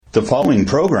The following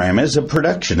program is a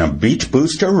production of Beach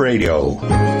Booster Radio.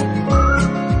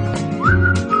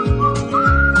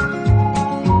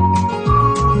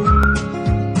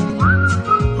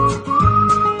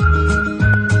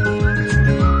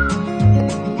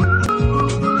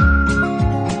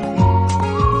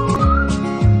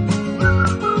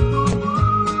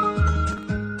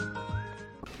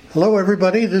 Hello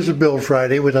everybody, this is Bill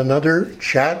Frieday with another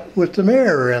chat with the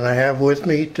mayor, and I have with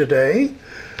me today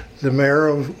the mayor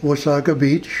of Wasaga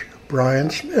Beach, Brian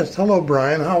Smith. Hello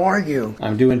Brian, how are you?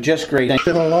 I'm doing just great. It's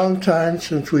been a long time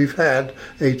since we've had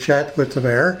a chat with the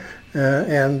mayor,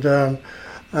 and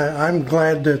I'm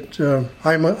glad that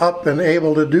I'm up and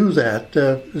able to do that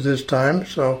this time.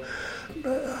 So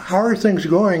how are things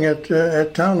going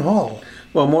at Town Hall?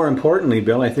 Well, more importantly,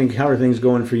 Bill, I think how are things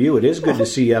going for you? It is good to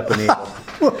see you up and able.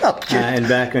 And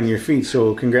back on your feet.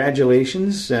 So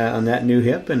congratulations on that new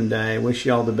hip, and I wish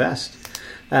you all the best.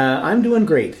 I'm doing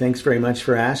great. Thanks very much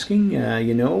for asking.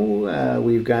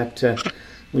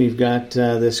 We've got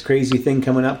this crazy thing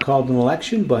coming up called an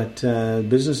election, but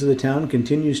business of the town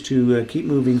continues to keep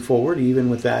moving forward, even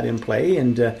with that in play.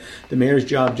 And the mayor's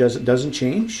job doesn't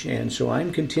change. And so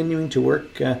I'm continuing to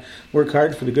work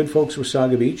hard for the good folks of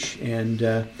Wasaga Beach, and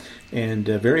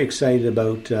very excited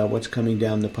about what's coming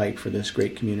down the pipe for this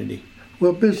great community.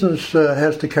 Well, business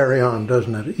has to carry on,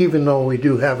 doesn't it? Even though we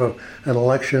do have an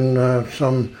election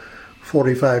some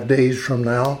 45 days from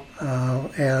now,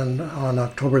 and on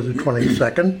October the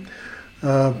 22nd,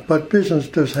 but business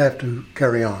does have to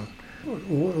carry on.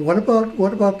 What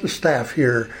about the staff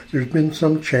here? There's been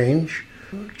some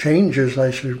changes,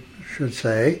 I should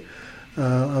say,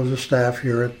 of the staff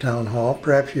here at Town Hall.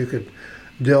 Perhaps you could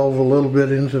delve a little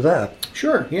bit into that.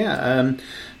 Sure, yeah.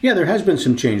 There has been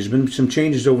some changes. There's been some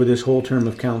changes over this whole term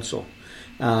of council.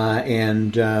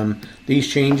 These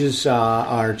changes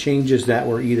are changes that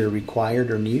were either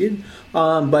required or needed.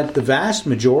 But the vast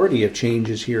majority of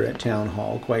changes here at Town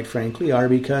Hall, quite frankly, are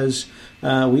because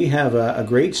we have a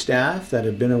great staff that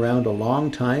have been around a long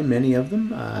time, many of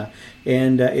them.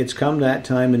 And it's come that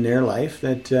time in their life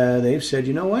that they've said,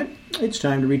 you know what, it's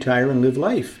time to retire and live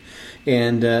life.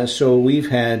 And so we've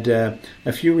had a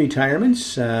few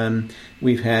retirements.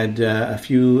 We've had a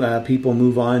few people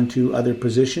move on to other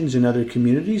positions in other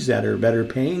communities that are better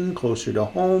paying, closer to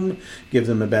home, give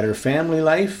them a better family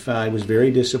life. I was very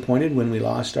disappointed when we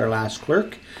lost our last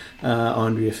clerk,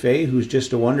 Andrea Fay, who's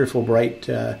just a wonderful, bright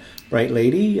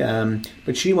lady.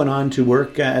 But she went on to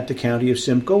work at the County of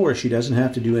Simcoe, where she doesn't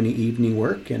have to do any evening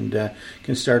work and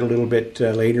can start a little bit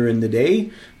later in the day.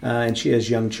 And she has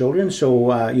young children,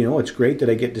 so it's great that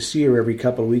I get to see her every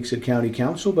couple of weeks at County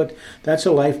Council, but that's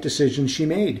a life decision she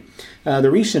made. The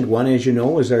recent one, as you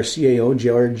know, is our CAO,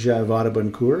 George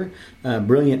Vadabuncourt,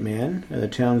 brilliant man. The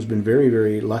town has been very,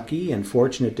 very lucky and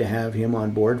fortunate to have him on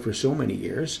board for so many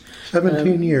years.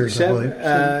 17 years, I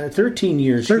believe. 13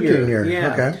 years 13 here. years,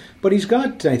 yeah. Okay. But he's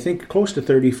got, I think, close to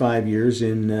 35 years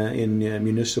in the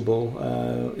municipal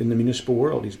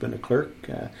world. He's been a clerk.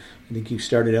 I think he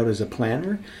started out as a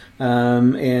planner.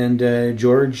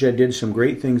 George did some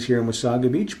great things here in Wasaga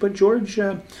Beach, but George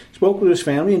spoke with his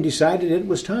family and decided it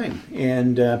was time.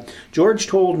 And George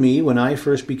told me when I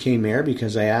first became mayor,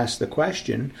 because I asked the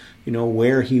question,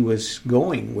 where he was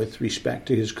going with respect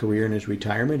to his career and his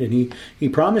retirement. And he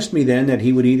promised me then that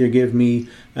he would either give me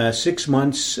 6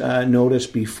 months notice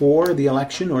before the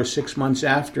election or 6 months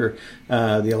after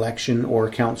the election, or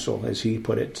council, as he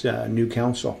put it, new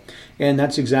council. And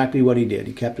that's exactly what he did.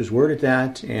 He kept his word at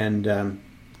that, and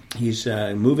he's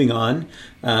moving on.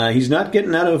 He's not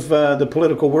getting out of the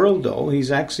political world, though.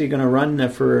 He's actually going to run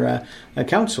for a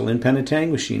council in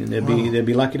Penetanguishene, and they'll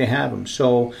be lucky to have him.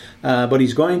 So, but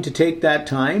he's going to take that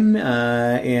time,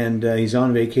 and he's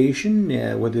on vacation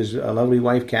with his lovely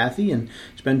wife Kathy, and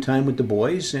spend time with the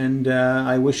boys. And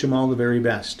I wish him all the very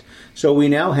best. So we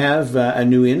now have a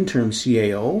new interim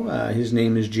CAO. His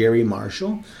name is Jerry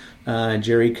Marshall.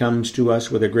 Jerry comes to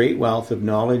us with a great wealth of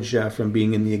knowledge from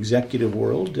being in the executive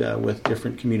world with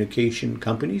different communication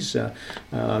companies,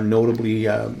 notably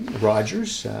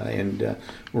Rogers, and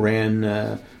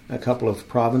ran a couple of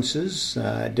provinces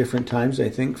at different times, I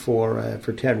think, for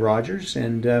Ted Rogers,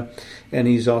 and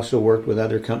he's also worked with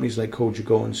other companies like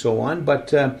Cogeco and so on.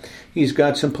 But he's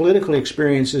got some political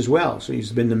experience as well. So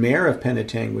he's been the mayor of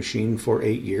Penetanguishene for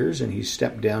 8 years, and he's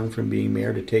stepped down from being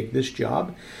mayor to take this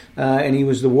job. And he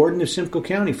was the warden of Simcoe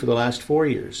County for the last 4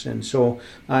 years. And so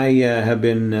I have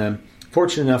been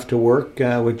fortunate enough to work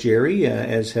with Jerry,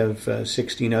 as have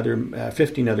 15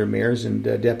 other mayors and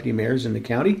deputy mayors in the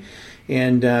county.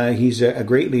 And he's a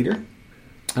great leader.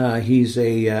 He's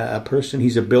a person,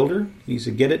 he's a builder. He's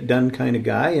a get-it-done kind of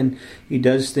guy, and he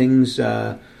does things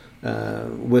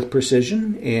with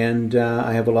precision, and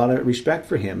I have a lot of respect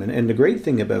for him. And the great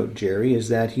thing about Jerry is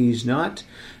that he's not,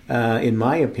 in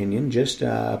my opinion, just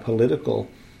a political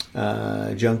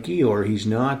junkie, or he's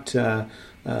not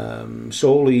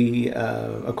solely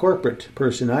a corporate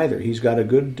person either. He's got a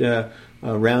good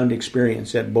round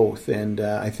experience at both, and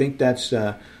I think that's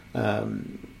a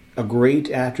great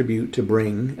attribute to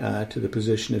bring to the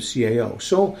position of CAO.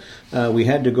 So we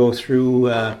had to go through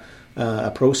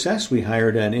a process. We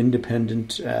hired an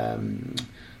independent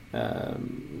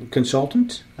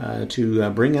consultant to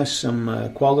bring us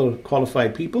some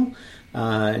qualified people.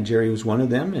 Jerry was one of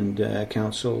them, and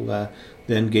council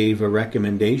then gave a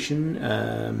recommendation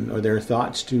or their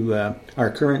thoughts to our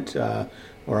current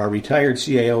or our retired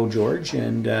CAO, George,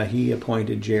 and he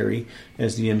appointed Jerry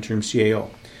as the interim CAO.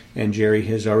 And Jerry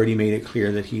has already made it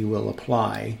clear that he will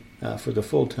apply for the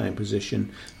full-time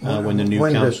position when the new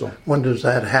council... When does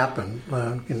that happen?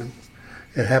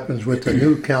 It happens with the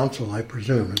new council, I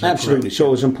presume. Absolutely. So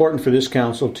it was important for this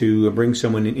council to bring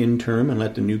someone in interim and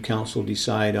let the new council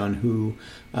decide on who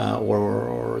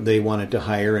or they wanted to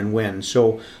hire and when.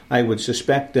 So I would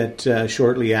suspect that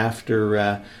shortly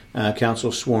after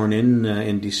council sworn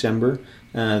in December,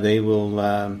 they will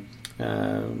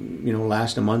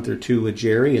last a month or two with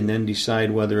Jerry and then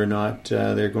decide whether or not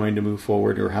they're going to move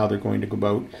forward or how they're going to go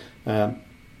about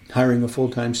hiring a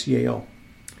full-time CAO.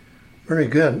 Very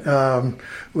good.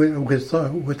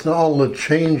 With all the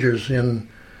changes in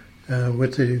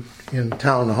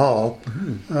town hall,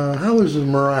 how is the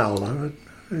morale?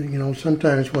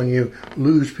 Sometimes when you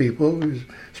lose people,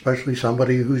 especially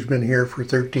somebody who's been here for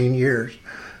 13 years,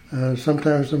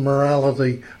 sometimes the morale of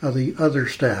the other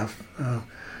staff,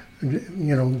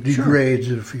 degrades,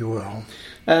 sure, if you will.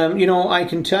 I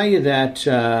can tell you that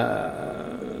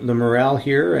the morale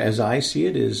here, as I see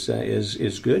it,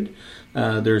 is good.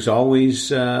 There's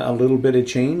always a little bit of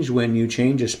change when you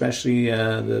change, especially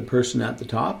the person at the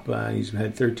top. He's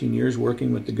had 13 years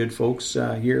working with the good folks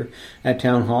here at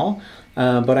Town Hall.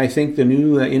 But I think the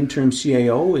new interim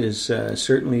CAO is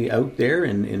certainly out there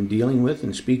and dealing with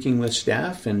and speaking with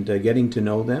staff and getting to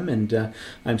know them. And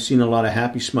I've seen a lot of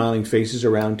happy, smiling faces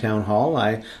around Town Hall.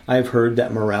 I've heard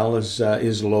that morale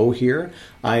is low here.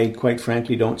 I, quite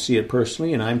frankly, don't see it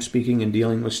personally, and I'm speaking and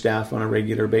dealing with staff on a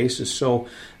regular basis. So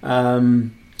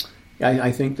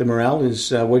I think the morale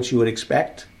is what you would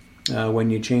expect when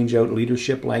you change out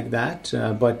leadership like that.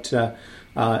 But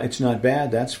it's not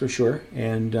bad, that's for sure.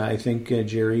 And I think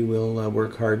Jerry will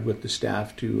work hard with the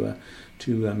staff to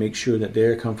make sure that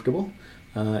they're comfortable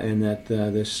and that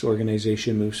this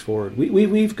organization moves forward.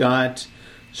 We've got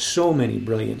so many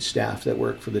brilliant staff that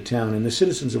work for the town, and the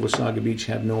citizens of Wasaga Beach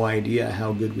have no idea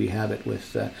how good we have it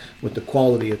with the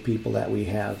quality of people that we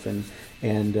have, and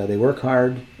they work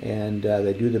hard and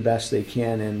they do the best they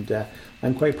can, and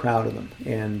I'm quite proud of them,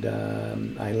 and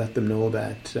I let them know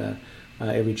that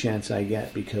every chance I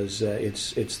get, because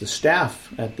it's the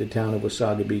staff at the town of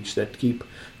Wasaga Beach that keep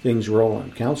things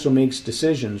rolling. Council makes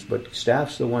decisions, but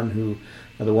staff's the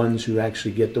ones who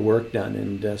actually get the work done,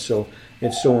 and so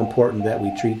it's so important that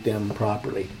we treat them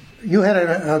properly. You had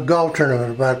a golf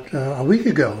tournament about a week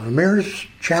ago, the Mayor's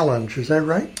Challenge, is that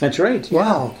right? That's right.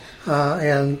 Wow. Yeah.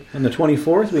 And on the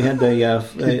 24th, we had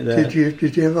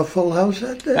Did you have a full house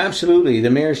that day? Absolutely. The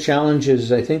Mayor's Challenge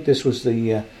is, I think this was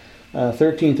the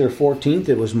 13th or 14th.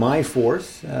 It was my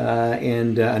fourth,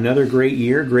 and another great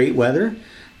year, great weather.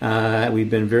 We've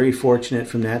been very fortunate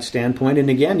from that standpoint.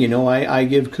 And again, I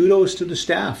give kudos to the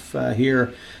staff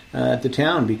here at the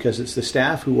town, because it's the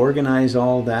staff who organize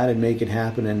all that and make it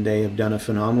happen, and they have done a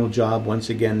phenomenal job once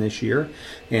again this year.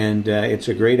 And it's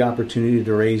a great opportunity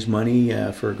to raise money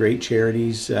for great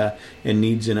charities and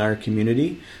needs in our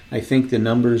community. I think the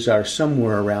numbers are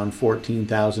somewhere around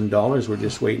 $14,000. We're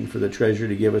just waiting for the treasurer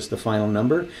to give us the final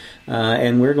number.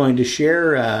 And we're going to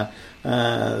share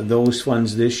those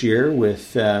funds this year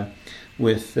with a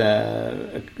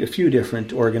few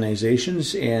different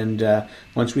organizations, and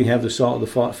once we have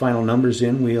the final numbers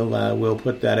in, we'll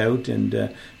put that out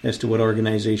and as to what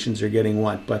organizations are getting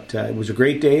what. But it was a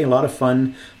great day, a lot of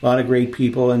fun, a lot of great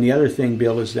people. And the other thing,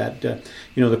 Bill, is that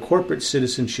the corporate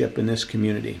citizenship in this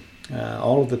community,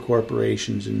 all of the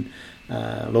corporations and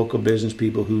local business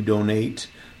people who donate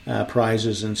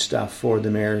prizes and stuff for the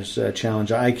Mayor's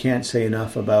Challenge, I can't say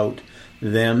enough about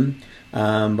them.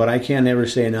 But I can't ever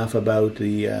say enough about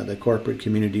the corporate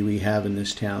community we have in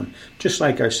this town. Just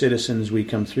like our citizens, we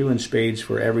come through in spades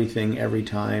for everything, every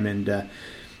time, and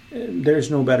there's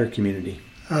no better community.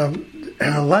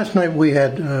 Last night we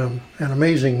had an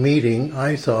amazing meeting,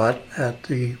 I thought, at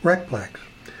the Recplex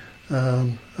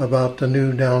about the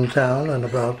new downtown and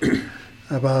about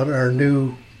our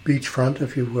new beachfront,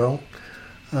 if you will.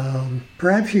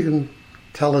 Perhaps you can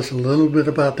tell us a little bit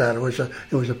about that.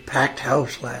 It was a packed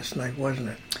house last night, wasn't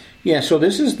it? Yeah, so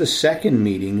this is the second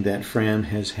meeting that Fram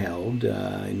has held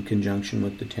in conjunction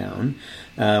with the town.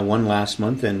 One last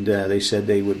month, and they said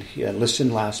they would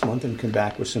listen last month and come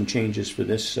back with some changes for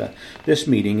this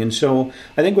meeting. And so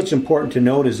I think what's important to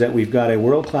note is that we've got a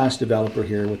world-class developer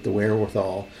here with the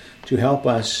wherewithal to help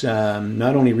us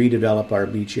not only redevelop our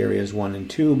beach areas 1 and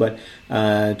 2, but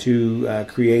to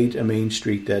create a main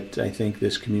street that I think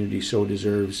this community so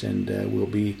deserves and will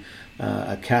be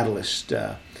a catalyst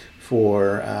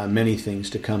for many things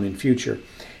to come in future.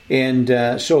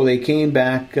 And so they came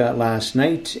back last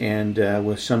night and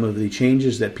with some of the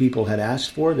changes that people had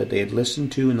asked for, that they had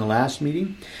listened to in the last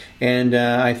meeting. And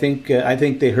I think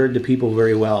they heard the people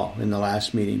very well in the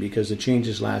last meeting, because the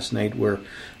changes last night were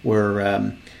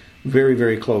very,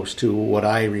 very close to what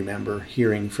I remember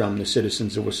hearing from the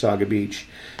citizens of Wasaga Beach.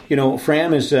 You know,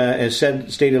 Fram has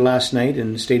stated last night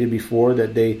and stated before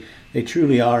that they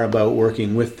truly are about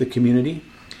working with the community.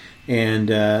 And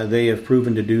they have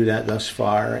proven to do that thus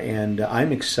far. And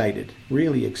I'm excited,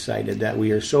 really excited, that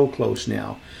we are so close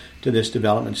now to this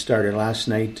development started. Last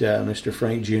night, Mr.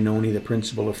 Frank Giannoni, the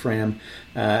principal of Fram,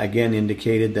 again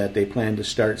indicated that they plan to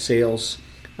start sales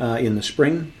in the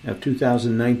spring of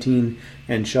 2019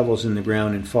 and shovels in the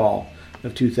ground in fall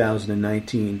of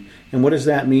 2019. And what does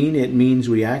that mean? It means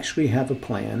we actually have a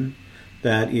plan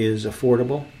that is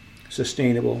affordable,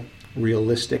 sustainable,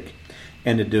 realistic,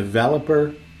 and a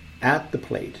developer at the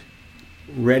plate,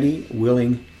 ready,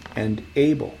 willing, and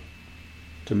able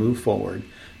to move forward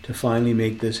to finally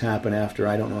make this happen after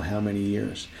I don't know how many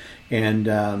years. And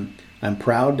I'm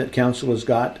proud that council has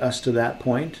got us to that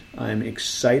point. I'm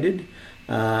excited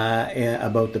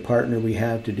about the partner we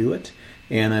have to do it.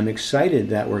 And I'm excited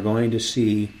that we're going to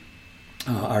see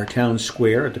our town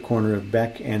square at the corner of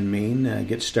Beck and Main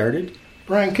get started.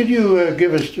 Brian, could you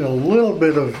give us a little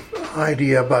bit of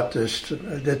idea about this,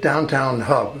 the downtown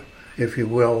hub, if you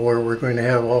will, where we're going to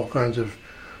have all kinds of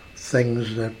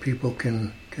things that people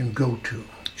can go to?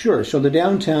 Sure. So the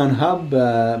downtown hub,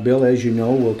 Bill, as you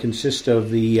know, will consist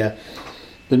of the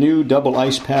new double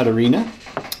ice pad arena,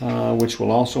 which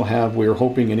will also have, we're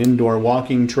hoping, an indoor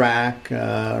walking track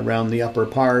around the upper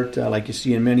part, like you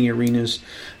see in many arenas,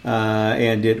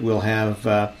 and it will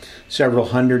have several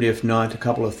hundred, if not a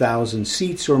couple of thousand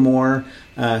seats or more,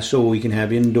 so we can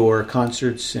have indoor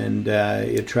concerts and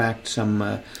attract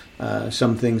some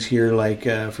things here, like,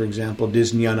 for example,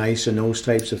 Disney on Ice and those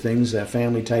types of things,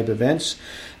 family-type events.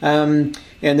 And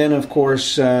then, of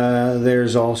course,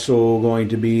 there's also going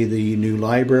to be the new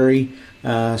library /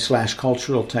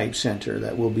 cultural type center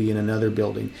that will be in another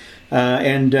building.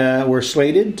 And we're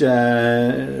slated,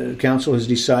 council has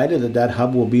decided that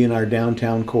hub will be in our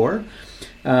downtown core.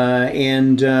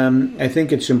 And I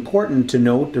think it's important to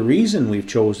note the reason we've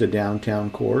chose the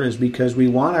downtown core is because we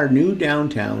want our new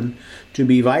downtown to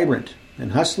be vibrant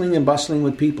and hustling and bustling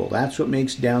with people. That's what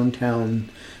makes downtown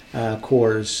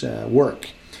cores work.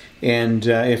 And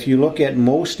if you look at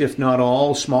most, if not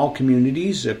all, small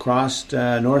communities across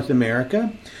North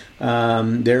America,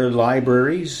 their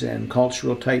libraries and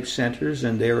cultural type centers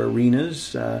and their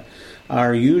arenas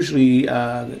are usually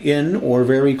in or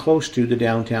very close to the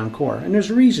downtown core. And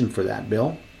there's a reason for that,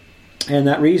 Bill. And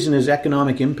that reason is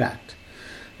economic impact.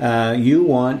 You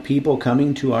want people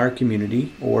coming to our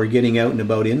community or getting out and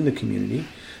about in the community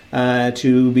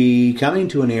to be coming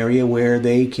to an area where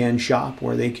they can shop,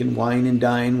 where they can wine and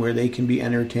dine, where they can be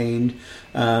entertained.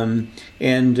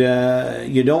 And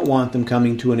you don't want them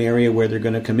coming to an area where they're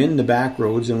going to come in the back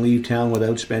roads and leave town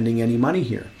without spending any money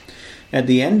here. At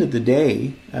the end of the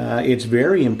day, it's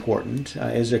very important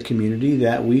as a community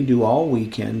that we do all we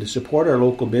can to support our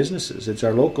local businesses. It's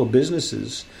our local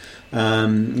businesses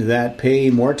that pay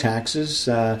more taxes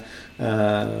on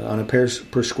a per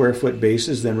square foot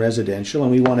basis than residential,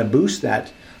 and we want to boost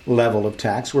that level of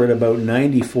tax. We're at about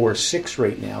 94.6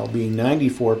 right now, being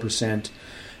 94%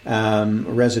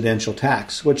 residential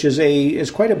tax, which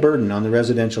is quite a burden on the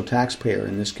residential taxpayer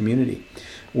in this community.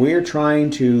 We're trying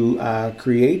to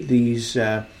create these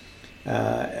the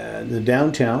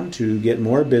downtown to get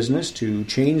more business, to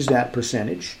change that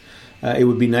percentage. It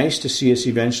would be nice to see us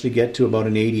eventually get to about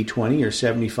an 80-20 or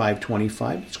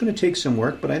 75-25. It's going to take some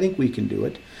work, but I think we can do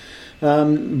it.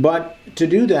 But to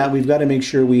do that, we've got to make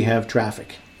sure we have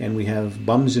traffic and we have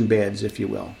bums and beds, if you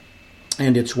will.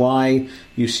 And it's why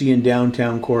you see in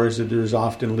downtown cores that there's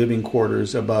often living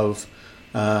quarters above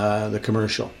the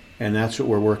commercial. And that's what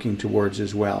we're working towards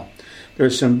as well.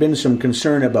 There's been some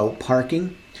concern about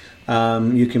parking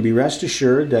You can be rest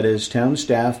assured that as town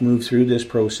staff move through this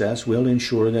process, we'll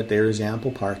ensure that there is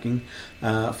ample parking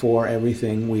for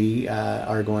everything we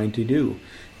are going to do.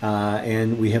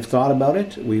 And we have thought about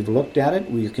it, we've looked at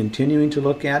it, we're continuing to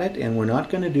look at it, and we're not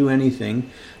going to do anything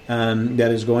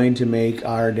that is going to make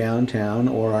our downtown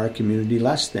or our community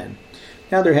less than.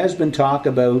 Now, there has been talk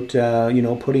about,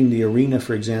 putting the arena,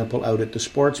 for example, out at the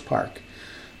sports park.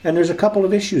 And there's a couple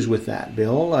of issues with that,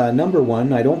 Bill. Number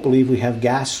one, I don't believe we have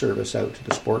gas service out to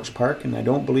the sports park, and I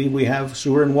don't believe we have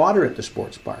sewer and water at the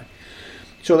sports park.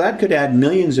 So that could add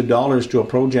millions of dollars to a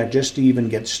project just to even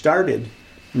get started,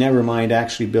 never mind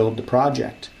actually build the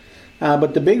project.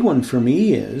 But the big one for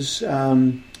me is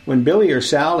when Billy or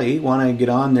Sally want to get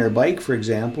on their bike, for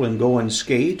example, and go and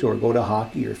skate or go to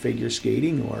hockey or figure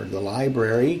skating or the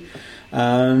library,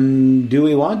 do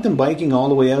we want them biking all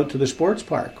the way out to the sports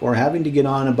park or having to get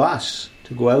on a bus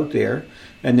to go out there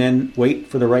and then wait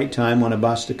for the right time on a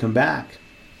bus to come back?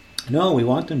 No, we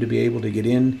want them to be able to get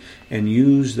in and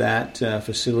use that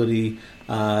facility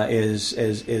as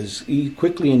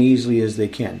quickly and easily as they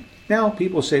can. Now,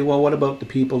 people say, well, what about the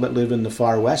people that live in the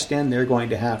far west end? They're going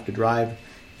to have to drive.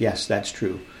 Yes, that's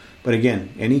true. But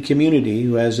again, any community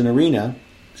who has an arena,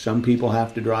 some people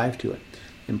have to drive to it.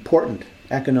 Important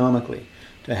economically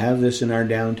to have this in our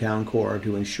downtown core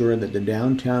to ensure that the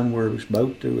downtown we're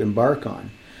about to embark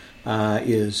on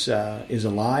is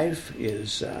alive,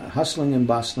 is hustling and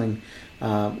bustling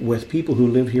with people who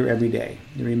live here every day.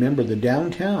 And remember, the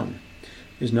downtown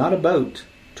is not about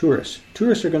tourists.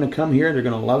 Tourists are going to come here, they're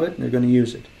going to love it, and they're going to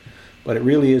use it. But it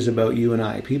really is about you and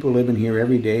I, people living here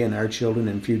every day, and our children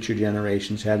and future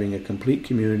generations having a complete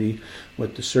community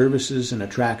with the services and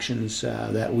attractions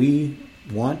that we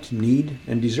want, need,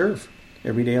 and deserve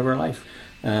every day of our life.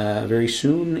 Very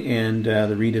soon, and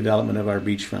the redevelopment of our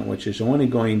beachfront, which is only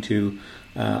going to,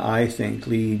 I think,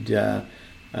 lead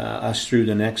us through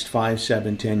the next 5,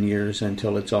 7, 10 years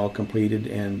until it's all completed,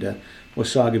 and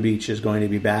Wasaga Beach is going to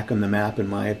be back on the map, in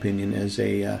my opinion, as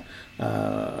a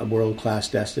world-class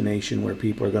destination where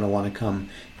people are going to want to come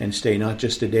and stay not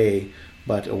just a day,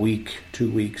 but a week, 2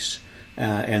 weeks,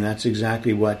 and that's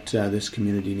exactly what this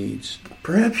community needs.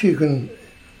 Perhaps you can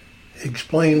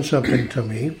explain something to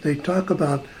me. They talk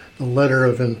about the letter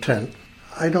of intent.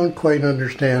 I don't quite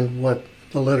understand what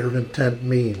the letter of intent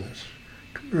means.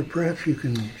 Perhaps you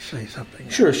can say something.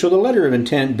 Sure. So the letter of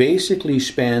intent basically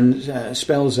spells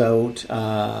out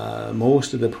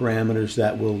most of the parameters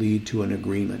that will lead to an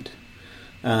agreement.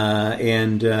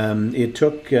 And it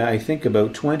took, I think,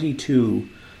 about 22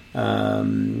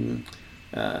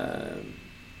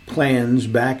 plans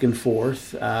back and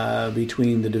forth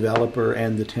between the developer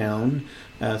and the town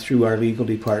through our legal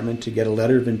department to get a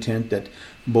letter of intent that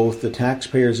both the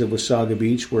taxpayers of Wasaga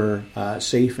Beach were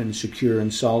safe and secure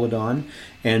and solid on,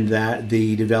 and that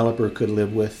the developer could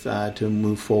live with to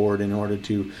move forward in order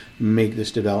to make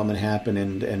this development happen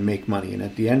and make money. And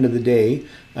at the end of the day,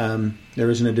 there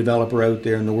isn't a developer out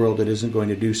there in the world that isn't going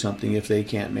to do something if they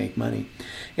can't make money.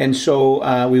 And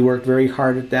so we worked very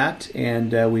hard at that,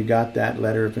 and we got that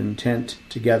letter of intent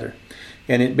together.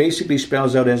 And it basically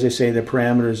spells out, as I say, the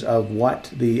parameters of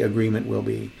what the agreement will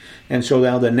be. And so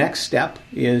now the next step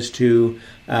is to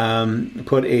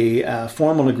put a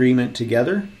formal agreement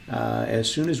together as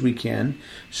soon as we can,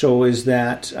 so is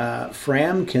that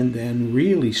FRAM can then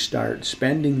really start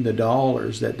spending the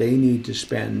dollars that they need to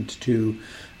spend to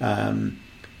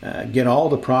get all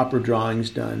the proper drawings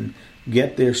done,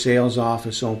 get their sales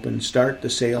office open, start the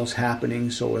sales happening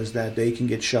so as that they can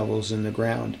get shovels in the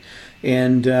ground.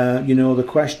 And, the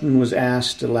question was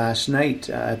asked last night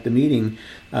at the meeting,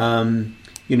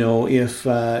 if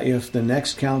the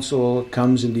next council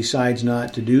comes and decides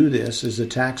not to do this, is the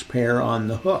taxpayer on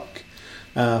the hook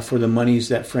for the monies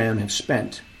that FRAM have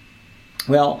spent?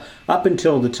 Well, up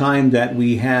until the time that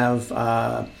we have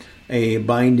a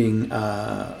binding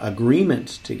agreement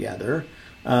together,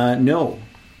 no.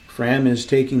 FRAM is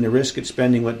taking the risk at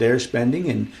spending what they're spending,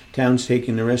 and town's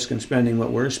taking the risk and spending what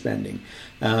we're spending.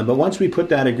 But once we put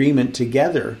that agreement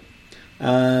together,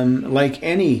 like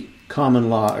any common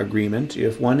law agreement,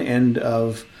 if one end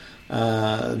of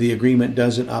the agreement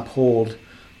doesn't uphold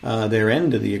their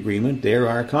end of the agreement, there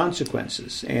are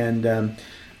consequences. And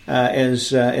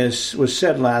as was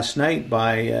said last night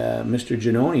by Mr.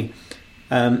 Giannoni,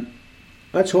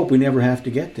 let's hope we never have to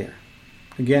get there.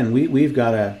 Again, we've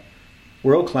got a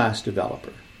world-class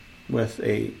developer with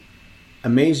a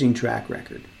amazing track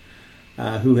record,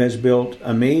 who has built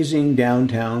amazing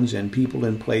downtowns and people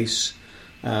in place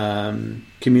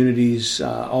communities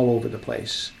all over the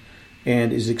place,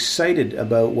 and is excited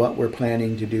about what we're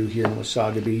planning to do here in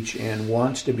Wasaga Beach and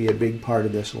wants to be a big part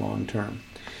of this long term.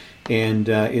 and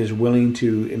is willing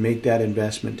to make that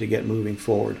investment to get moving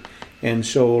forward. And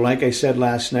so, like I said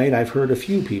last night, I've heard a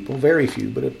few people, very few,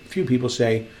 but a few people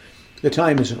say the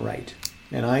time isn't right.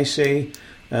 And I say,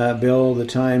 Bill, the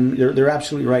time, they're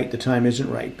absolutely right, the time isn't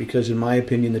right, because in my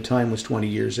opinion, the time was 20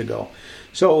 years ago.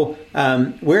 So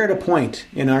we're at a point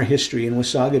in our history in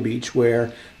Wasaga Beach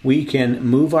where we can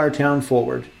move our town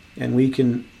forward, and we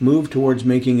can move towards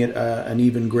making it an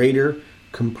even greater,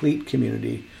 complete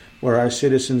community where our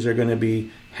citizens are going to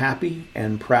be happy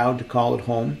and proud to call it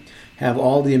home, have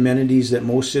all the amenities that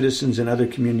most citizens in other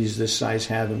communities this size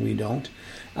have and we don't.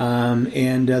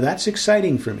 And that's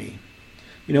exciting for me.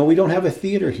 You know, we don't have a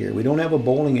theater here. We don't have a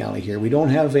bowling alley here. We don't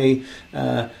have a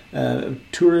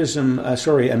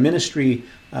Ministry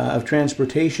of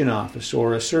Transportation office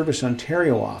or a Service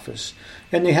Ontario office.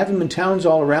 And they have them in towns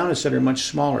all around us that are much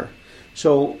smaller.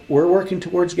 So we're working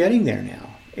towards getting there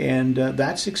now. And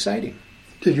that's exciting.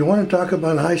 Did you want to talk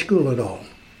about high school at all?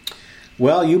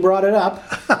 Well, you brought it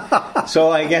up, so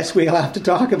I guess we'll have to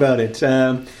talk about it.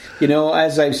 You know,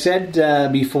 as I've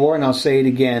said before, and I'll say it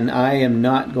again, I am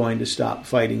not going to stop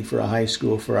fighting for a high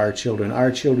school for our children.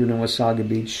 Our children in Wasaga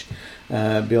Beach,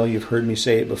 Bill, you've heard me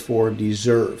say it before,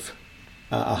 deserve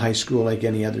a high school like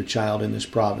any other child in this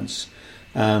province.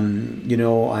 You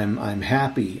know, I'm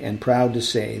happy and proud to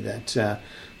say that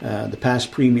the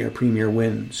past Premier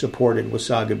Wynne, supported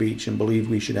Wasaga Beach and believed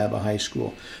we should have a high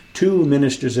school. 2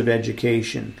 ministers of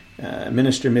education,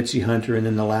 Minister Mitzi Hunter and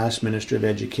then the last Minister of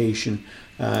Education,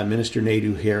 Minister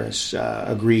Nadeau Harris,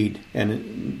 agreed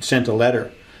and sent a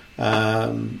letter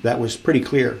that was pretty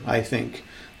clear, I think,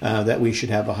 that we should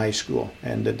have a high school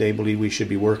and that they believe we should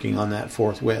be working on that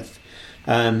forthwith.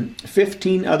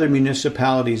 15 other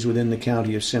municipalities within the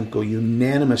county of Simcoe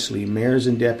unanimously, mayors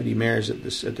and deputy mayors at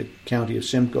the county of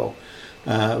Simcoe,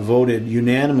 voted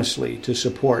unanimously to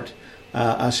support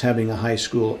us having a high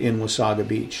school in Wasaga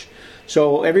Beach.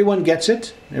 So everyone gets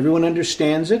it. Everyone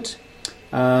understands it.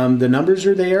 The numbers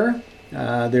are there.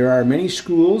 There are many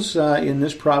schools in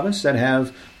this province that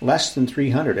have less than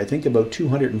 300. I think about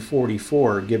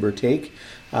 244, give or take,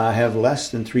 have less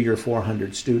than 300 or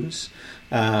 400 students.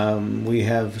 We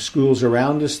have schools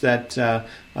around us that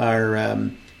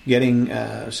are getting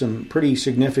some pretty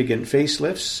significant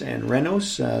facelifts and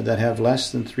renos that have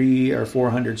less than 300 or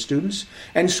 400 students.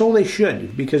 And so they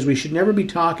should, because we should never be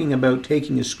talking about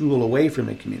taking a school away from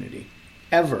a community,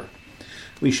 ever.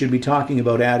 We should be talking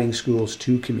about adding schools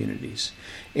to communities.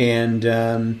 And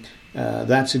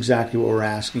that's exactly what we're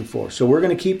asking for. So we're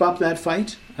going to keep up that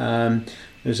fight.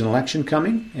 There's an election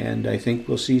coming, and I think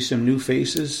we'll see some new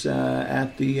faces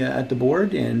at the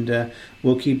board, and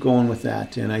we'll keep going with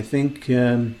that. And I think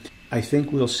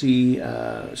we'll see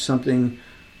something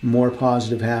more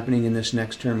positive happening in this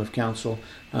next term of council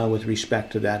with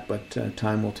respect to that. But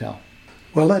time will tell.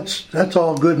 Well, that's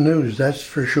all good news, that's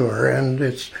for sure, and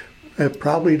it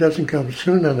probably doesn't come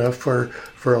soon enough for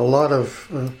a lot of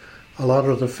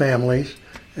the families.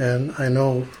 And I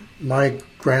know my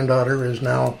granddaughter is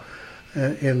now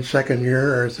in second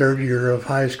year or third year of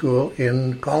high school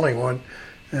in Collingwood,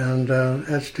 and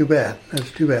that's too bad. That's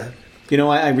too bad. You know,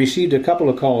 I received a couple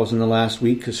of calls in the last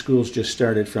week because school's just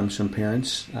started from some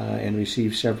parents, and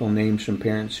received several names from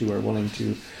parents who are willing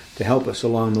to help us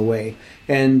along the way.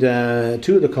 And 2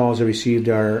 of the calls I received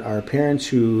are parents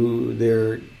who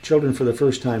their children for the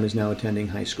first time is now attending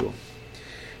high school.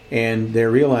 And they're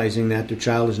realizing that their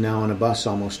child is now on a bus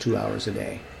almost 2 hours a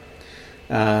day.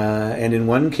 And in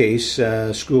one case,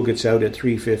 school gets out at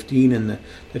 3:15 and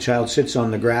the child sits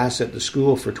on the grass at the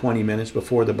school for 20 minutes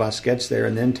before the bus gets there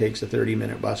and then takes a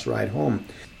 30-minute bus ride home.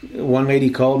 One lady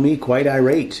called me quite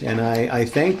irate, and I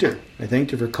thanked her. I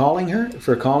thanked her for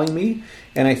calling me,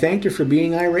 and I thanked her for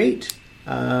being irate.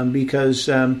 Because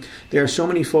there are so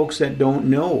many folks that don't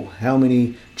know how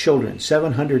many children,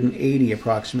 780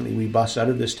 approximately, we bus out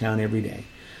of this town every day.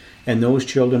 And those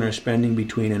children are spending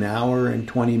between an hour and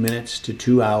 20 minutes to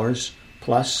 2 hours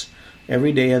plus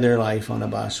every day of their life on a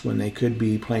bus when they could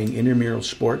be playing intramural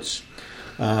sports,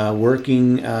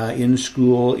 working in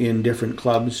school in different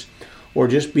clubs, or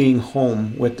just being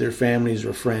home with their families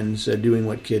or friends doing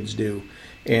what kids do.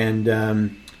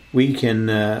 And we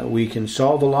can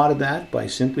solve a lot of that by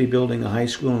simply building a high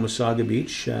school in Wasaga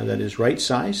Beach that is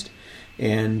right-sized,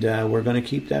 and we're going to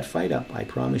keep that fight up. I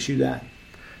promise you that.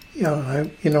 Yeah,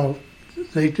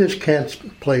 they just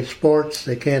can't play sports.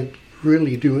 They can't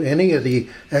really do any of the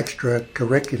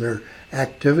extracurricular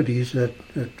activities that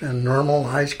a normal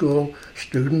high school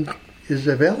student is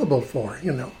available for.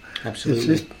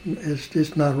 Absolutely, it's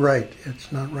just not right.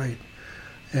 It's not right.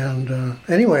 And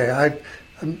anyway,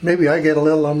 maybe I get a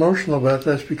little emotional about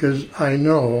this because I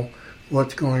know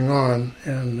what's going on,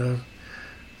 and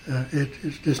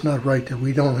it's just not right that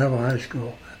we don't have a high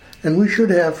school. And we should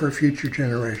have for future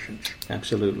generations.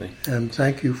 Absolutely. And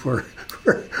thank you for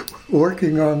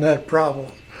working on that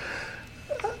problem.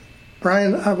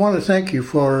 Brian, I want to thank you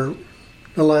for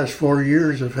the last 4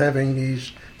 years of having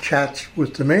these chats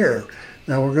with the mayor.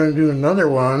 Now we're going to do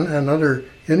another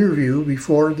interview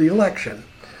before the election.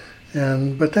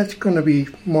 But that's going to be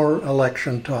more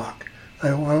election talk.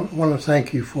 I want to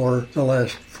thank you for the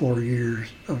last 4 years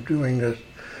of doing this.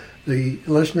 The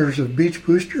listeners of Beach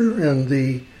Booster and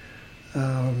the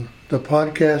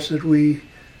podcasts that we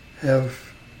have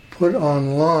put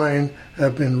online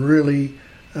have been really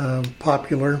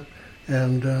popular,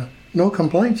 and no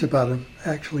complaints about them.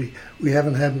 Actually, we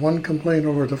haven't had one complaint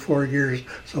over the 4 years,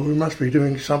 so we must be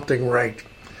doing something right.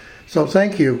 So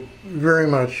thank you very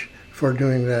much for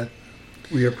doing that.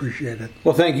 We appreciate it.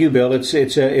 Well, thank you, Bill. It's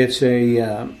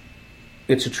a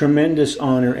tremendous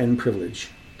honor and privilege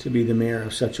to be the mayor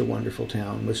of such a wonderful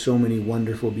town with so many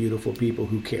wonderful, beautiful people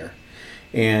who care.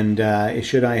 And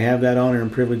should I have that honor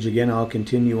and privilege again, I'll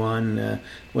continue on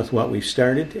with what we've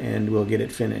started, and we'll get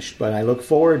it finished. But I look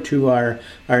forward to our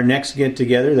next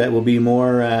get-together that will be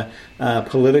more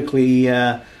politically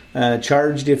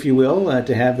charged, if you will,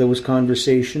 to have those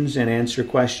conversations and answer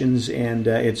questions. And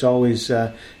it's always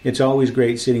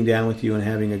great sitting down with you and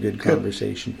having a good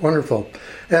conversation. Wonderful.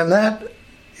 And that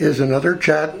is another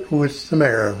chat with the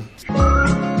mayor.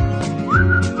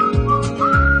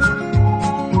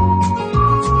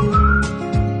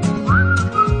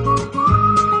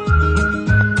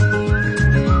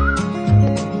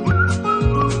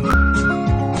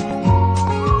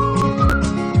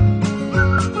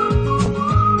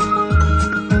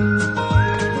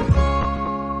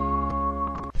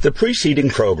 The preceding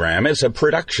program is a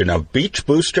production of Beach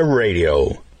Booster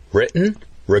Radio, written,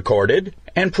 recorded,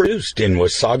 and produced in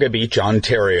Wasaga Beach,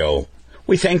 Ontario.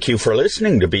 We thank you for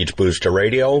listening to Beach Booster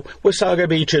Radio, Wasaga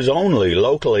Beach's only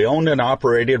locally owned and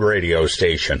operated radio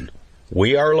station.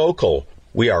 We are local.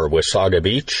 We are Wasaga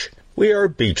Beach. We are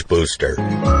Beach Booster.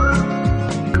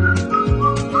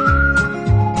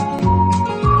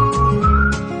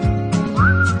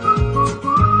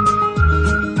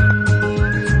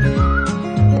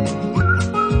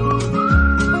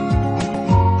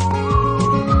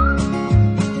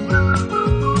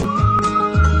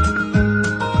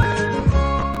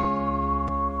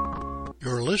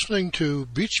 Listening to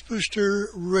Beach Booster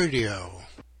Radio.